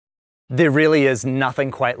There really is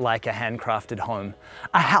nothing quite like a handcrafted home.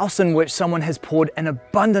 A house in which someone has poured an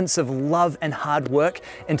abundance of love and hard work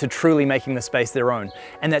into truly making the space their own.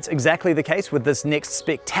 And that's exactly the case with this next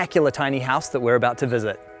spectacular tiny house that we're about to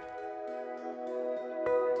visit.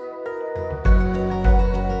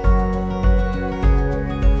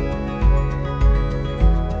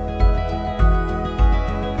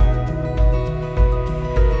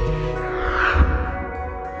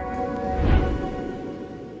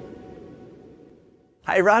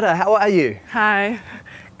 Hey Radha, how are you? Hi,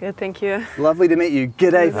 good, thank you. Lovely to meet you.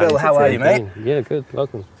 G'day Phil, how are you, mate? Yeah, good,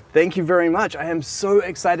 welcome. Thank you very much. I am so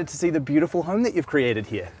excited to see the beautiful home that you've created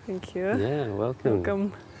here. Thank you. Yeah, welcome.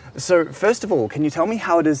 Welcome. So first of all, can you tell me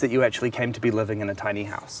how it is that you actually came to be living in a tiny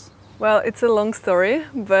house? Well, it's a long story,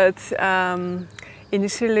 but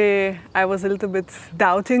initially I was a little bit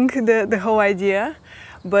doubting the whole idea.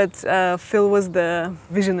 But Phil was the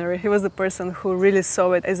visionary. He was the person who really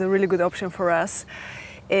saw it as a really good option for us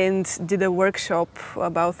and did a workshop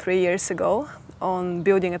about 3 years ago on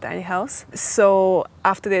building a tiny house. So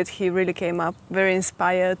after that, he really came up very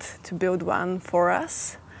inspired to build one for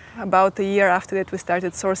us. About a year after that, we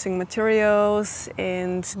started sourcing materials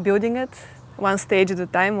and building it, one stage at a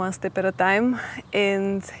time, one step at a time.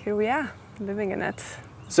 And here we are, living in it.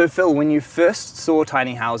 So Phil, when you first saw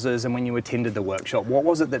tiny houses and when you attended the workshop, what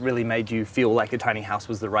was it that really made you feel like a tiny house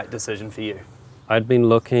was the right decision for you? I'd been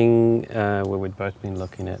looking, we'd both been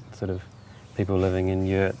looking at sort of people living in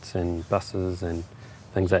yurts and buses and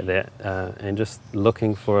things like that, and just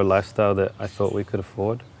looking for a lifestyle that I thought we could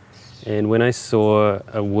afford. And when I saw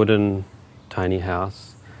a wooden tiny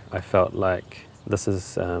house, I felt like this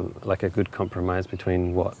is like a good compromise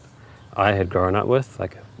between what I had grown up with,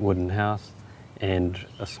 like a wooden house, and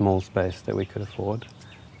a small space that we could afford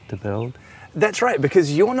to build. That's right,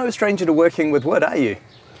 because you're no stranger to working with wood, are you?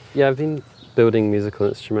 Yeah, I've been building musical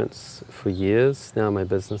instruments for years. Now my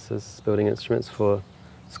business is building instruments for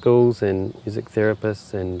schools and music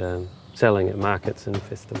therapists and selling at markets and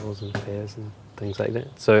festivals and fairs and things like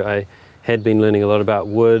that. So I had been learning a lot about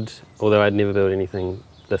wood, although I'd never built anything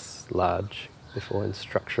this large before, and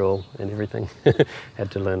structural and everything. Had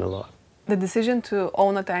to learn a lot. The decision to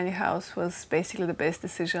own a tiny house was basically the best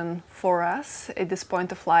decision for us at this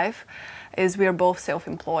point of life, as we are both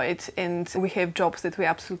self-employed and we have jobs that we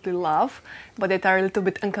absolutely love, but that are a little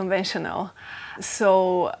bit unconventional.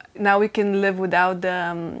 So now we can live without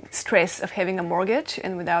the stress of having a mortgage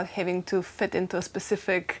and without having to fit into a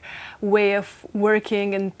specific way of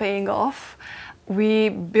working and paying off. We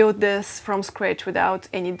built this from scratch without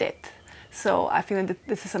any debt. So I think that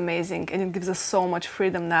this is amazing, and it gives us so much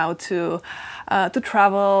freedom now to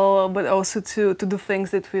travel, but also to do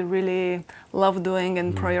things that we really love doing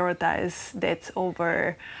and prioritize that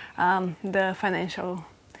over the financial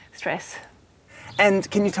stress. And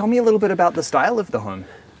can you tell me a little bit about the style of the home?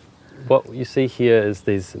 What you see here is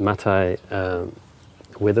these matai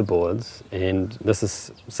weatherboards, and this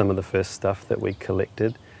is some of the first stuff that we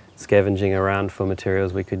collected, scavenging around for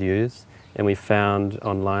materials we could use. And we found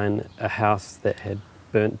online a house that had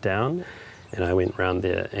burnt down, and I went round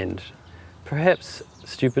there and perhaps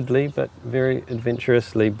stupidly but very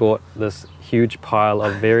adventurously bought this huge pile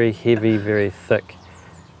of very heavy, very thick,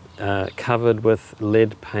 covered with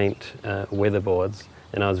lead paint weatherboards,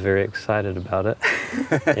 and I was very excited about it.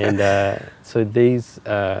 And so these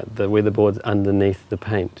are the weatherboards underneath the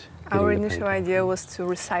paint. Our initial idea was to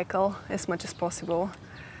recycle as much as possible.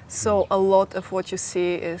 So a lot of what you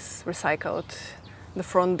see is recycled. The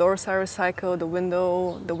front doors are recycled, the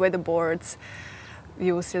window, the weatherboards.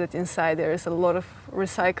 You will see that inside there is a lot of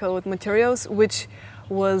recycled materials, which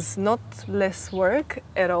was not less work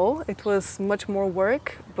at all. It was much more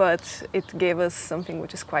work, but it gave us something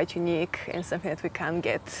which is quite unique and something that we can't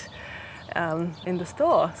get in the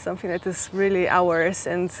store, something that is really ours,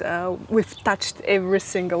 and we've touched every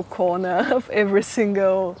single corner of every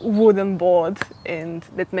single wooden board, and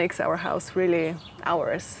that makes our house really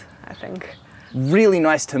ours, I think. Really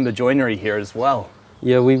nice timber joinery here as well.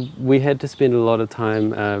 Yeah, we had to spend a lot of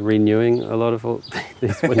time renewing a lot of all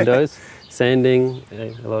these windows, sanding,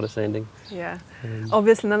 a lot of sanding. Yeah,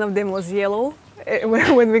 obviously none of them was yellow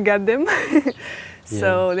when we got them.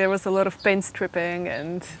 So there was a lot of paint stripping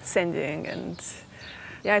and sanding, and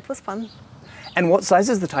yeah, it was fun. And what size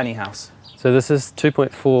is the tiny house? So this is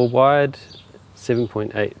 2.4 wide,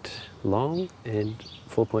 7.8 long, and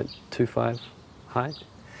 4.25 high.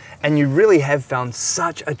 And you really have found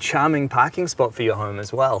such a charming parking spot for your home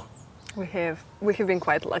as well. We have been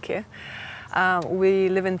quite lucky. We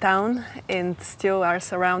live in town and still are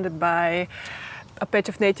surrounded by a patch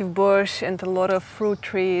of native bush and a lot of fruit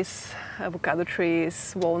trees, avocado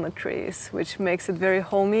trees, walnut trees, which makes it very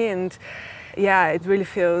homey, and yeah, it really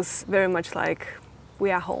feels very much like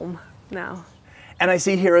we are home now. And I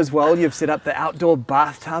see here as well, you've set up the outdoor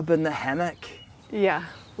bathtub and the hammock. Yeah,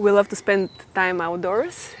 we love to spend time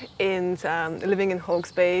outdoors, and living in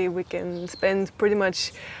Hawke's Bay, we can spend pretty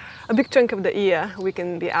much a big chunk of the year we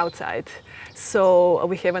can be outside. So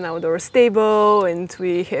we have an outdoor stable, and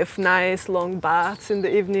we have nice long baths in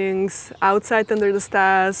the evenings outside under the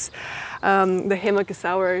stars. The hammock is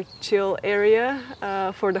our chill area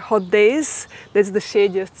for the hot days. That's the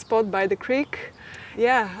shadiest spot by the creek.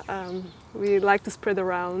 Yeah, we like to spread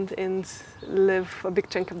around and live a big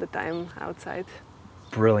chunk of the time outside.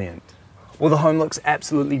 Brilliant. Well, the home looks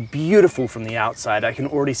absolutely beautiful from the outside. I can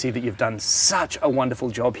already see that you've done such a wonderful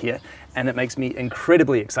job here, and it makes me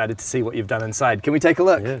incredibly excited to see what you've done inside. Can we take a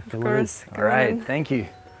look? Yeah, Of course. All right, thank you.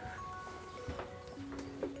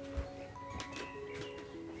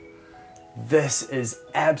 This is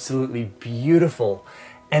absolutely beautiful.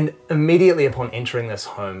 And immediately upon entering this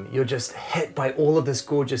home, you're just hit by all of this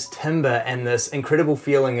gorgeous timber and this incredible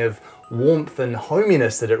feeling of warmth and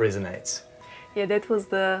hominess that it resonates. Yeah, that was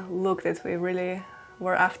the look that we really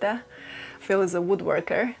were after. Phill is a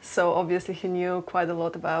woodworker, so obviously he knew quite a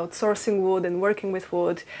lot about sourcing wood and working with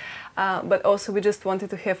wood. But also we just wanted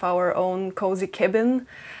to have our own cozy cabin.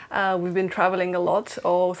 We've been traveling a lot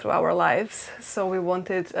all through our lives, so we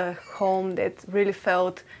wanted a home that really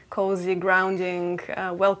felt cozy, grounding,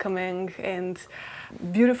 welcoming, and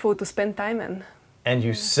beautiful to spend time in. And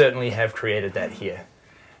you certainly have created that here.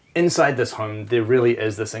 Inside this home, there really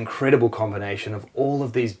is this incredible combination of all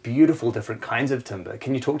of these beautiful different kinds of timber.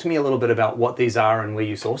 Can you talk to me a little bit about what these are and where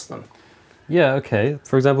you source them? Yeah, okay.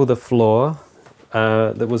 For example, the floor,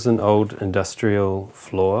 that was an old industrial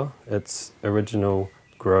floor. It's original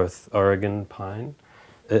growth Oregon pine.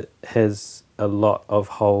 It has a lot of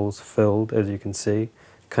holes filled, as you can see.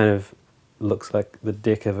 Kind of looks like the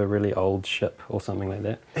deck of a really old ship or something like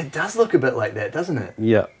that. It does look a bit like that, doesn't it?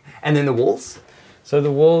 Yeah. And then the walls? So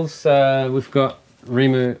the walls, we've got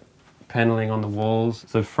Rimu paneling on the walls.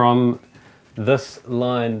 So from this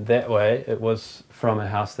line that way, it was from a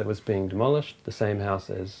house that was being demolished, the same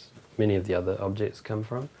house as many of the other objects come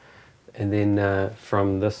from. And then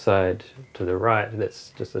from this side to the right,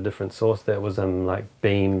 that's just a different source. That was like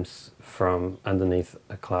beams from underneath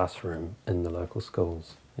a classroom in the local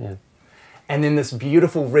schools. Yeah. And then this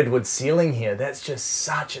beautiful redwood ceiling here, that's just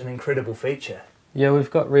such an incredible feature. Yeah,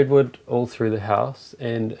 we've got redwood all through the house,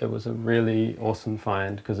 and it was a really awesome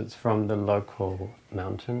find because it's from the local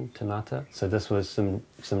mountain, Tamata. So this was some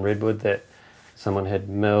redwood that someone had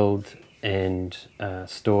milled and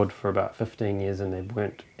stored for about 15 years, and they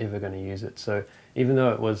weren't ever going to use it. So even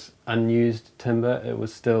though it was unused timber, it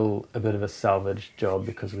was still a bit of a salvage job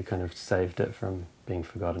because we kind of saved it from being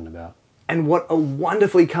forgotten about. And what a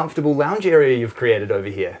wonderfully comfortable lounge area you've created over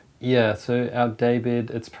here. Yeah, so our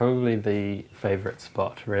daybed, it's probably the favourite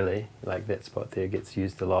spot, really. Like that spot there gets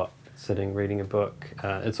used a lot, sitting, reading a book.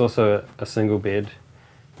 It's also a single bed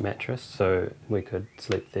mattress, so we could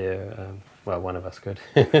sleep there, well, one of us could.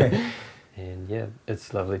 And yeah,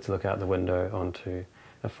 it's lovely to look out the window onto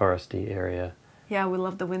a foresty area. Yeah, we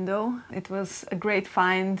love the window. It was a great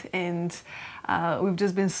find, and we've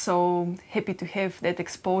just been so happy to have that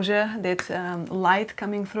exposure, that light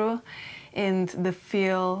coming through, and the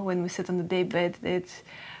feel when we sit on the daybed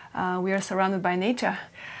that we are surrounded by nature.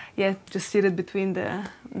 Yeah, just seated between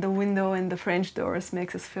the window and the French doors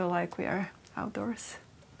makes us feel like we are outdoors.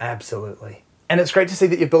 Absolutely. And it's great to see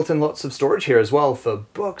that you've built in lots of storage here as well for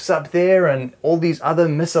books up there and all these other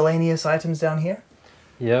miscellaneous items down here.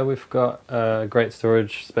 Yeah, we've got a great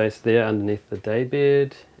storage space there underneath the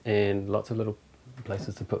daybed and lots of little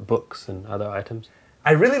places to put books and other items.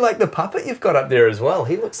 I really like the puppet you've got up there as well.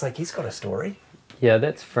 He looks like he's got a story. Yeah,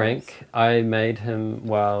 that's Frank. I made him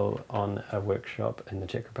while on a workshop in the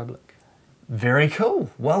Czech Republic. Very cool.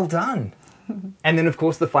 Well done. And then, of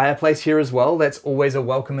course, the fireplace here as well. That's always a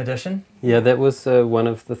welcome addition. Yeah, that was one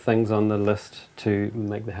of the things on the list to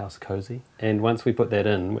make the house cozy. And once we put that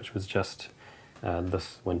in, which was just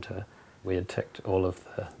this winter, we had ticked all of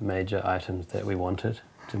the major items that we wanted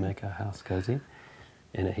to make our house cozy.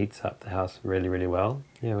 And it heats up the house really, really well.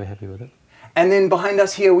 Yeah, we're happy with it. And then behind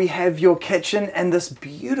us here we have your kitchen and this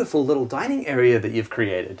beautiful little dining area that you've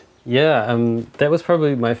created. Yeah, that was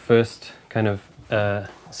probably my first kind of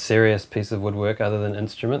serious piece of woodwork other than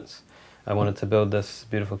instruments. I wanted to build this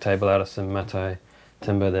beautiful table out of some matai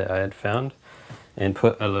timber that I had found and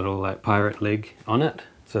put a little like pirate leg on it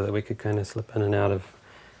so that we could kind of slip in and out of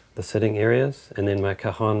the sitting areas. And then my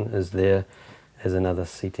cajon is there as another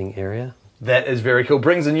seating area. That is very cool.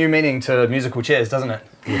 Brings a new meaning to musical chairs, doesn't it?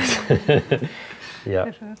 Yes.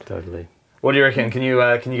 Yeah, totally. What do you reckon? Can you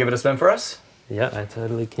give it a spin for us? Yeah, I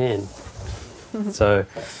totally can. So,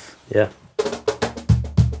 yeah.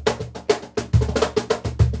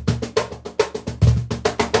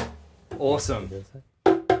 Awesome.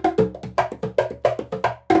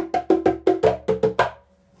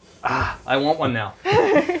 I want one now.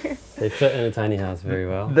 They fit in a tiny house very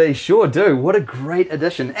well. They sure do. What a great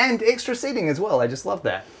addition. And extra seating as well. I just love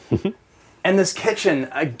that. And this kitchen,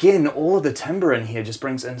 again, all of the timber in here just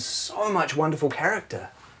brings in so much wonderful character.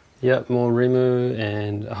 Yep, more rimu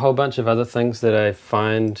and a whole bunch of other things that I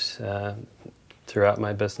find throughout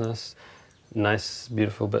my business. Nice,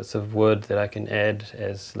 beautiful bits of wood that I can add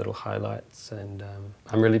as little highlights. And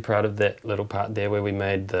I'm really proud of that little part there where we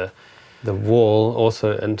made the wall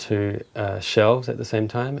also into shelves at the same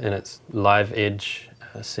time, and it's live edge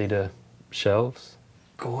cedar shelves.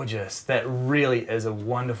 Gorgeous. That really is a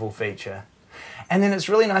wonderful feature. And then it's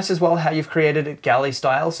really nice as well how you've created it galley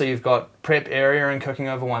style. So you've got prep area and cooking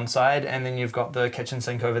over one side, and then you've got the kitchen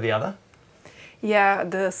sink over the other. Yeah,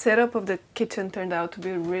 the setup of the kitchen turned out to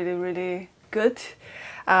be really, really good.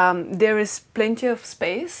 There is plenty of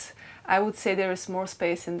space. I would say there is more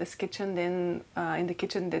space in this kitchen than in the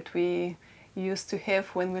kitchen that we used to have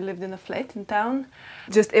when we lived in a flat in town.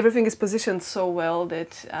 Just everything is positioned so well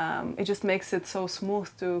that it just makes it so smooth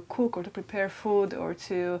to cook or to prepare food or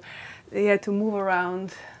to move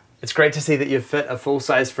around. It's great to see that you've fit a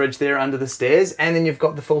full-size fridge there under the stairs, and then you've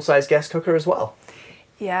got the full-size gas cooker as well.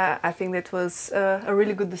 Yeah, I think that was a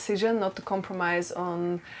really good decision not to compromise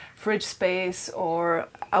on fridge space or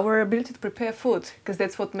our ability to prepare food, because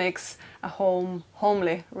that's what makes a home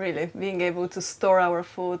homely, really, being able to store our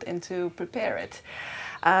food and to prepare it.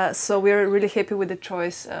 So we're really happy with the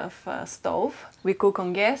choice of stove. We cook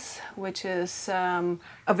on gas, which is a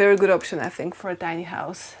very good option, I think, for a tiny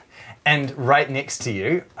house. And right next to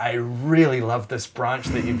you, I really love this branch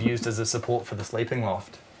that you've used as a support for the sleeping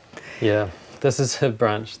loft. Yeah, this is a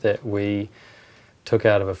branch that we took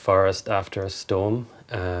out of a forest after a storm.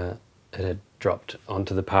 It had dropped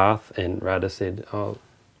onto the path, and Radha said, "Oh,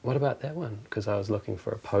 what about that one?" Because I was looking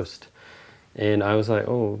for a post. And I was like,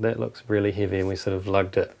 "Oh, that looks really heavy," and we sort of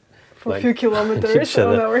lugged it For a few kilometers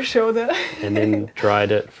on our shoulder. And then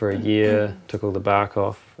dried it for a year, took all the bark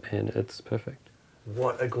off, and it's perfect.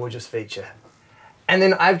 What a gorgeous feature. And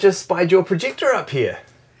then I've just spied your projector up here.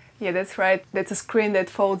 Yeah, that's right. That's a screen that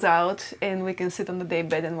folds out and we can sit on the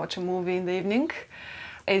daybed and watch a movie in the evening.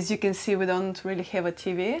 As you can see, we don't really have a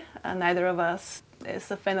TV. Neither of us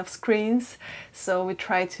is a fan of screens. So we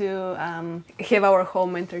try to have our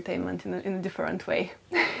home entertainment in a different way.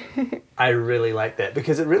 I really like that,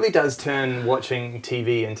 because it really does turn watching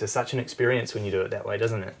TV into such an experience when you do it that way,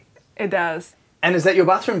 doesn't it? It does. And is that your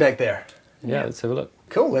bathroom back there? Yeah, let's have a look.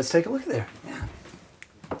 Cool, let's take a look there. Yeah.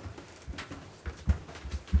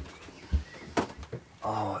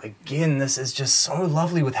 Oh, again, this is just so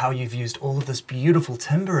lovely with how you've used all of this beautiful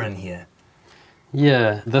timber in here.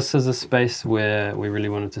 Yeah, this is a space where we really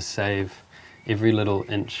wanted to save every little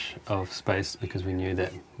inch of space because we knew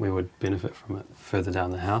that we would benefit from it further down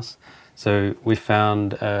the house. So we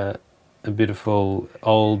found a beautiful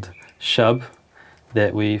old shub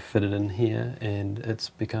that we fitted in here, and it's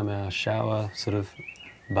become our shower sort of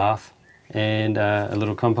bath, and a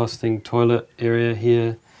little composting toilet area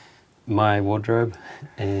here, my wardrobe,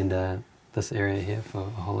 and this area here for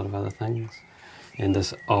a whole lot of other things, and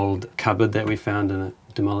this old cupboard that we found in a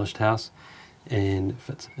demolished house and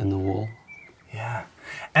fits in the wall. Yeah,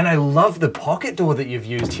 and I love the pocket door that you've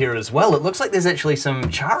used here as well. It looks like there's actually some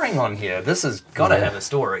charring on here. This has got to have a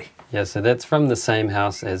story. Yeah, so that's from the same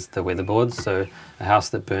house as the weatherboards, so a house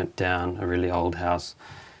that burnt down, a really old house,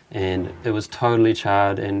 and it was totally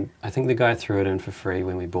charred, and I think the guy threw it in for free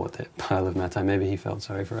when we bought that pile of matai. Maybe he felt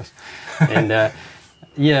sorry for us. And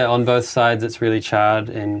yeah, on both sides it's really charred,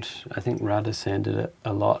 and I think Radha sanded it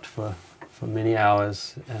a lot for many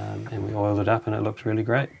hours, and we oiled it up and it looked really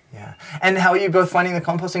great. Yeah. And how are you both finding the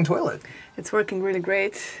composting toilet? It's working really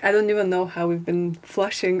great. I don't even know how we've been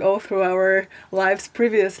flushing all through our lives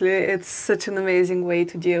previously. It's such an amazing way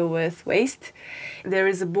to deal with waste. There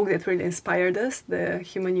is a book that really inspired us, the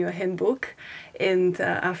Humanure Handbook, and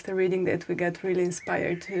after reading that we got really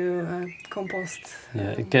inspired to compost. Yeah,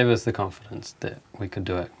 it gave us the confidence that we could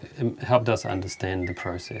do it. It helped us understand the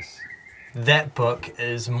process. That book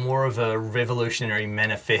is more of a revolutionary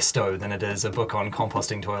manifesto than it is a book on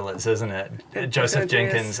composting toilets, isn't it? Joseph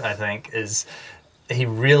Jenkins, I think, he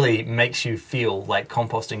really makes you feel like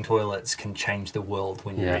composting toilets can change the world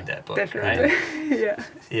when you read that book. Definitely, right?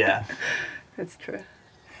 Yeah. That's true.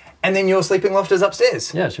 And then your sleeping loft is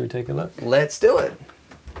upstairs. Yeah, should we take a look? Let's do it.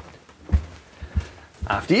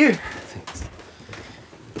 After you. Thanks.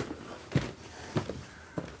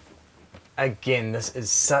 Again, this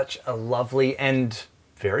is such a lovely and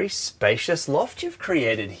very spacious loft you've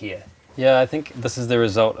created here. Yeah, I think this is the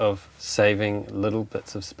result of saving little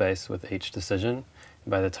bits of space with each decision.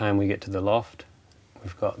 By the time we get to the loft,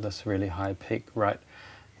 we've got this really high peak right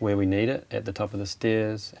where we need it, at the top of the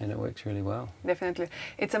stairs, and it works really well. Definitely.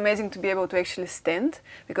 It's amazing to be able to actually stand,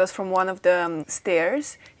 because from one of the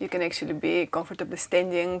stairs you can actually be comfortably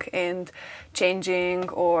standing and changing,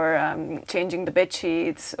 or changing the bed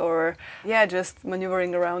sheets, or yeah, just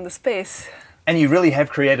maneuvering around the space. And you really have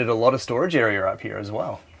created a lot of storage area up here as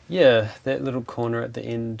well. Yeah, that little corner at the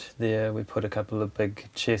end there, we put a couple of big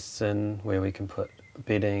chests in where we can put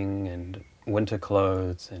bedding and winter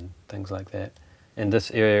clothes and things like that. In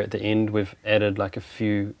this area at the end, we've added like a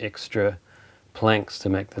few extra planks to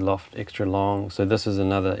make the loft extra long. So this is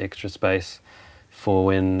another extra space for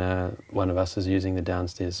when one of us is using the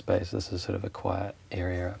downstairs space. This is sort of a quiet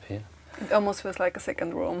area up here. It almost feels like a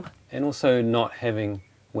second room. And also not having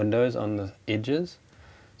windows on the edges,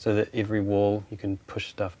 so that every wall you can push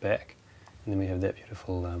stuff back. And then we have that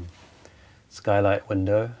beautiful skylight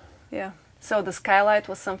window. Yeah. So the skylight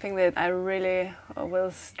was something that I really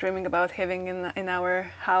was dreaming about having in our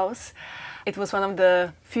house. It was one of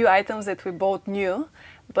the few items that we both knew,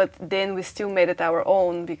 but then we still made it our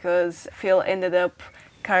own, because Phill ended up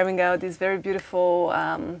carving out this very beautiful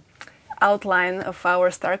outline of our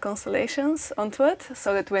star constellations onto it,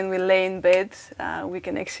 so that when we lay in bed, we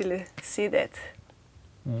can actually see that.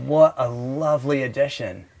 What a lovely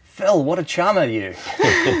addition. Phill, what a charmer you.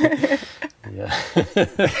 Yeah.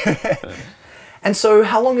 And so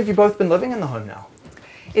how long have you both been living in the home now?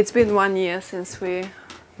 It's been 1 year since we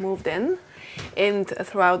moved in, and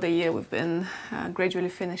throughout the year we've been gradually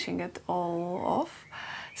finishing it all off.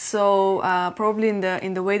 So probably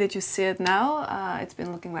in the way that you see it now, it's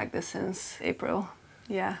been looking like this since April.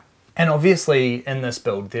 Yeah. And obviously in this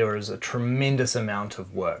build there is a tremendous amount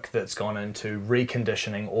of work that's gone into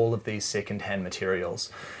reconditioning all of these second-hand materials.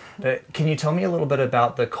 But can you tell me a little bit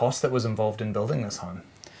about the cost that was involved in building this home?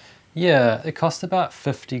 Yeah, it cost about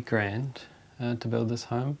 50 grand to build this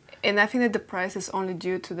home. And I think that the price is only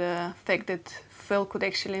due to the fact that Phill could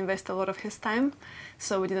actually invest a lot of his time,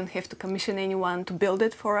 so we didn't have to commission anyone to build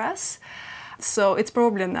it for us. So it's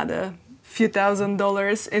probably another few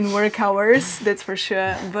 $1,000s in work hours, that's for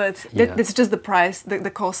sure, but Yeah. that's just the price,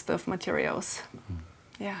 the cost of materials.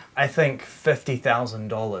 Yeah. I think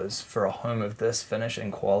 $50,000 for a home of this finish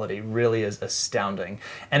and quality really is astounding.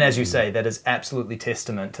 And as you say, that is absolutely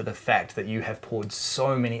testament to the fact that you have poured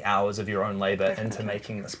so many hours of your own labor into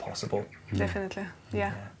making this possible. Definitely,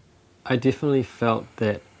 yeah. I definitely felt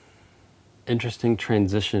that interesting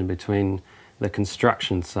transition between the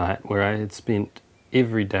construction site, where I had spent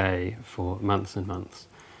every day for months and months,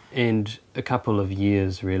 and a couple of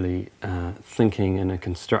years really thinking in a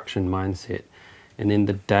construction mindset. And then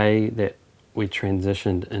the day that we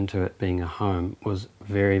transitioned into it being a home was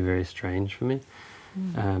very, very strange for me,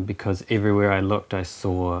 because everywhere I looked I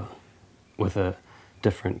saw with a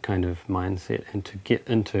different kind of mindset, and to get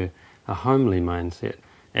into a homely mindset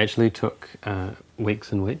actually took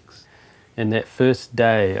weeks and weeks. And that first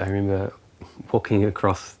day I remember walking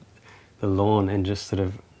across the lawn and just sort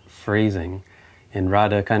of freezing, and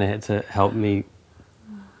Radha kind of had to help me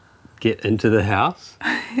get into the house.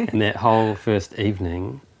 And that whole first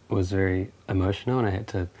evening was very emotional, and I had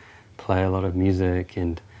to play a lot of music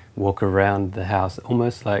and walk around the house,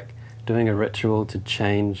 almost like doing a ritual to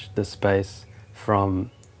change the space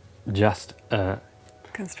from just a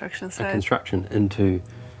construction into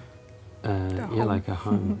yeah, like a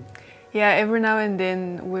home. Yeah, every now and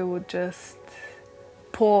then we would just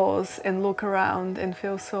pause and look around and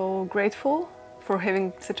feel so grateful for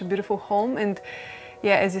having such a beautiful home, and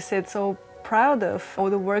yeah, as you said, so proud of all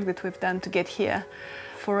the work that we've done to get here.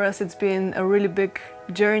 For us, it's been a really big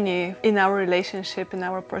journey in our relationship, in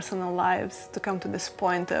our personal lives, to come to this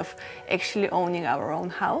point of actually owning our own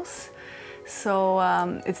house. So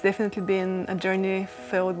it's definitely been a journey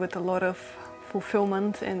filled with a lot of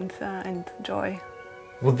fulfillment and joy.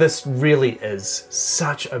 Well, this really is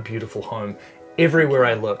such a beautiful home. Everywhere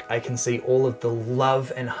I look, I can see all of the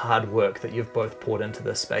love and hard work that you've both poured into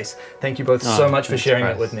this space. Thank you both so much for sharing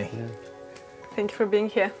it with me. Yeah. Thank you for being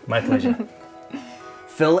here. My pleasure.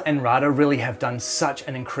 Phill and Radha really have done such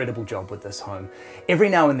an incredible job with this home. Every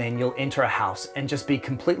now and then you'll enter a house and just be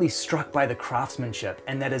completely struck by the craftsmanship,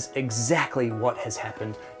 and that is exactly what has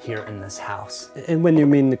happened here in this house. And when you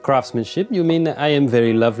mean the craftsmanship, you mean that I am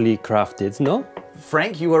very lovely crafted, no?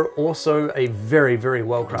 Frank, you are also a very, very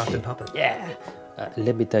well-crafted puppet. Yeah.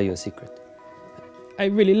 Let me tell you a secret. I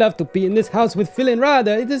really love to be in this house with Phill and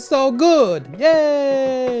Radha. It is so good.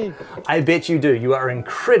 Yay! I bet you do. You are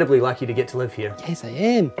incredibly lucky to get to live here. Yes, I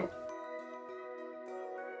am.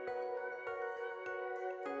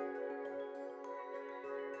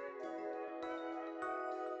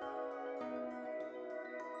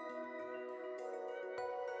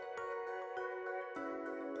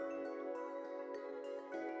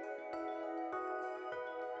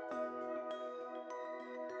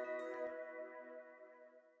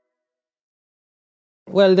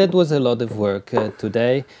 Well, that was a lot of work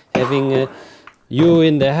today. Having you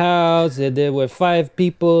in the house, there were 5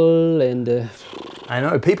 people and... I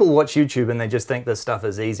know, people watch YouTube and they just think this stuff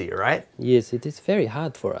is easy, right? Yes, it is very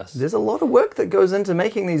hard for us. There's a lot of work that goes into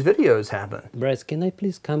making these videos happen. Bryce, can I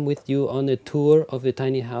please come with you on a tour of the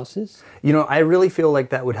tiny houses? You know, I really feel like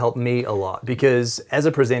that would help me a lot because as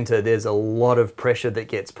a presenter, there's a lot of pressure that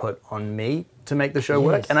gets put on me to make the show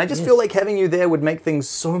work. And I just feel like having you there would make things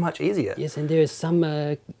so much easier. Yes, and there is some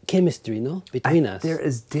chemistry, no? Between us. There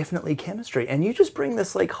is definitely chemistry. And you just bring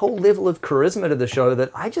this like whole level of charisma to the show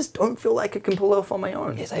that I just don't feel like I can pull off on my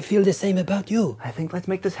own. Yes, I feel the same about you. I think let's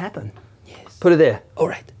make this happen. Yes. Put it there. All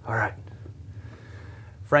right. All right.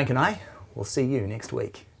 Frank and I will see you next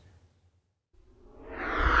week.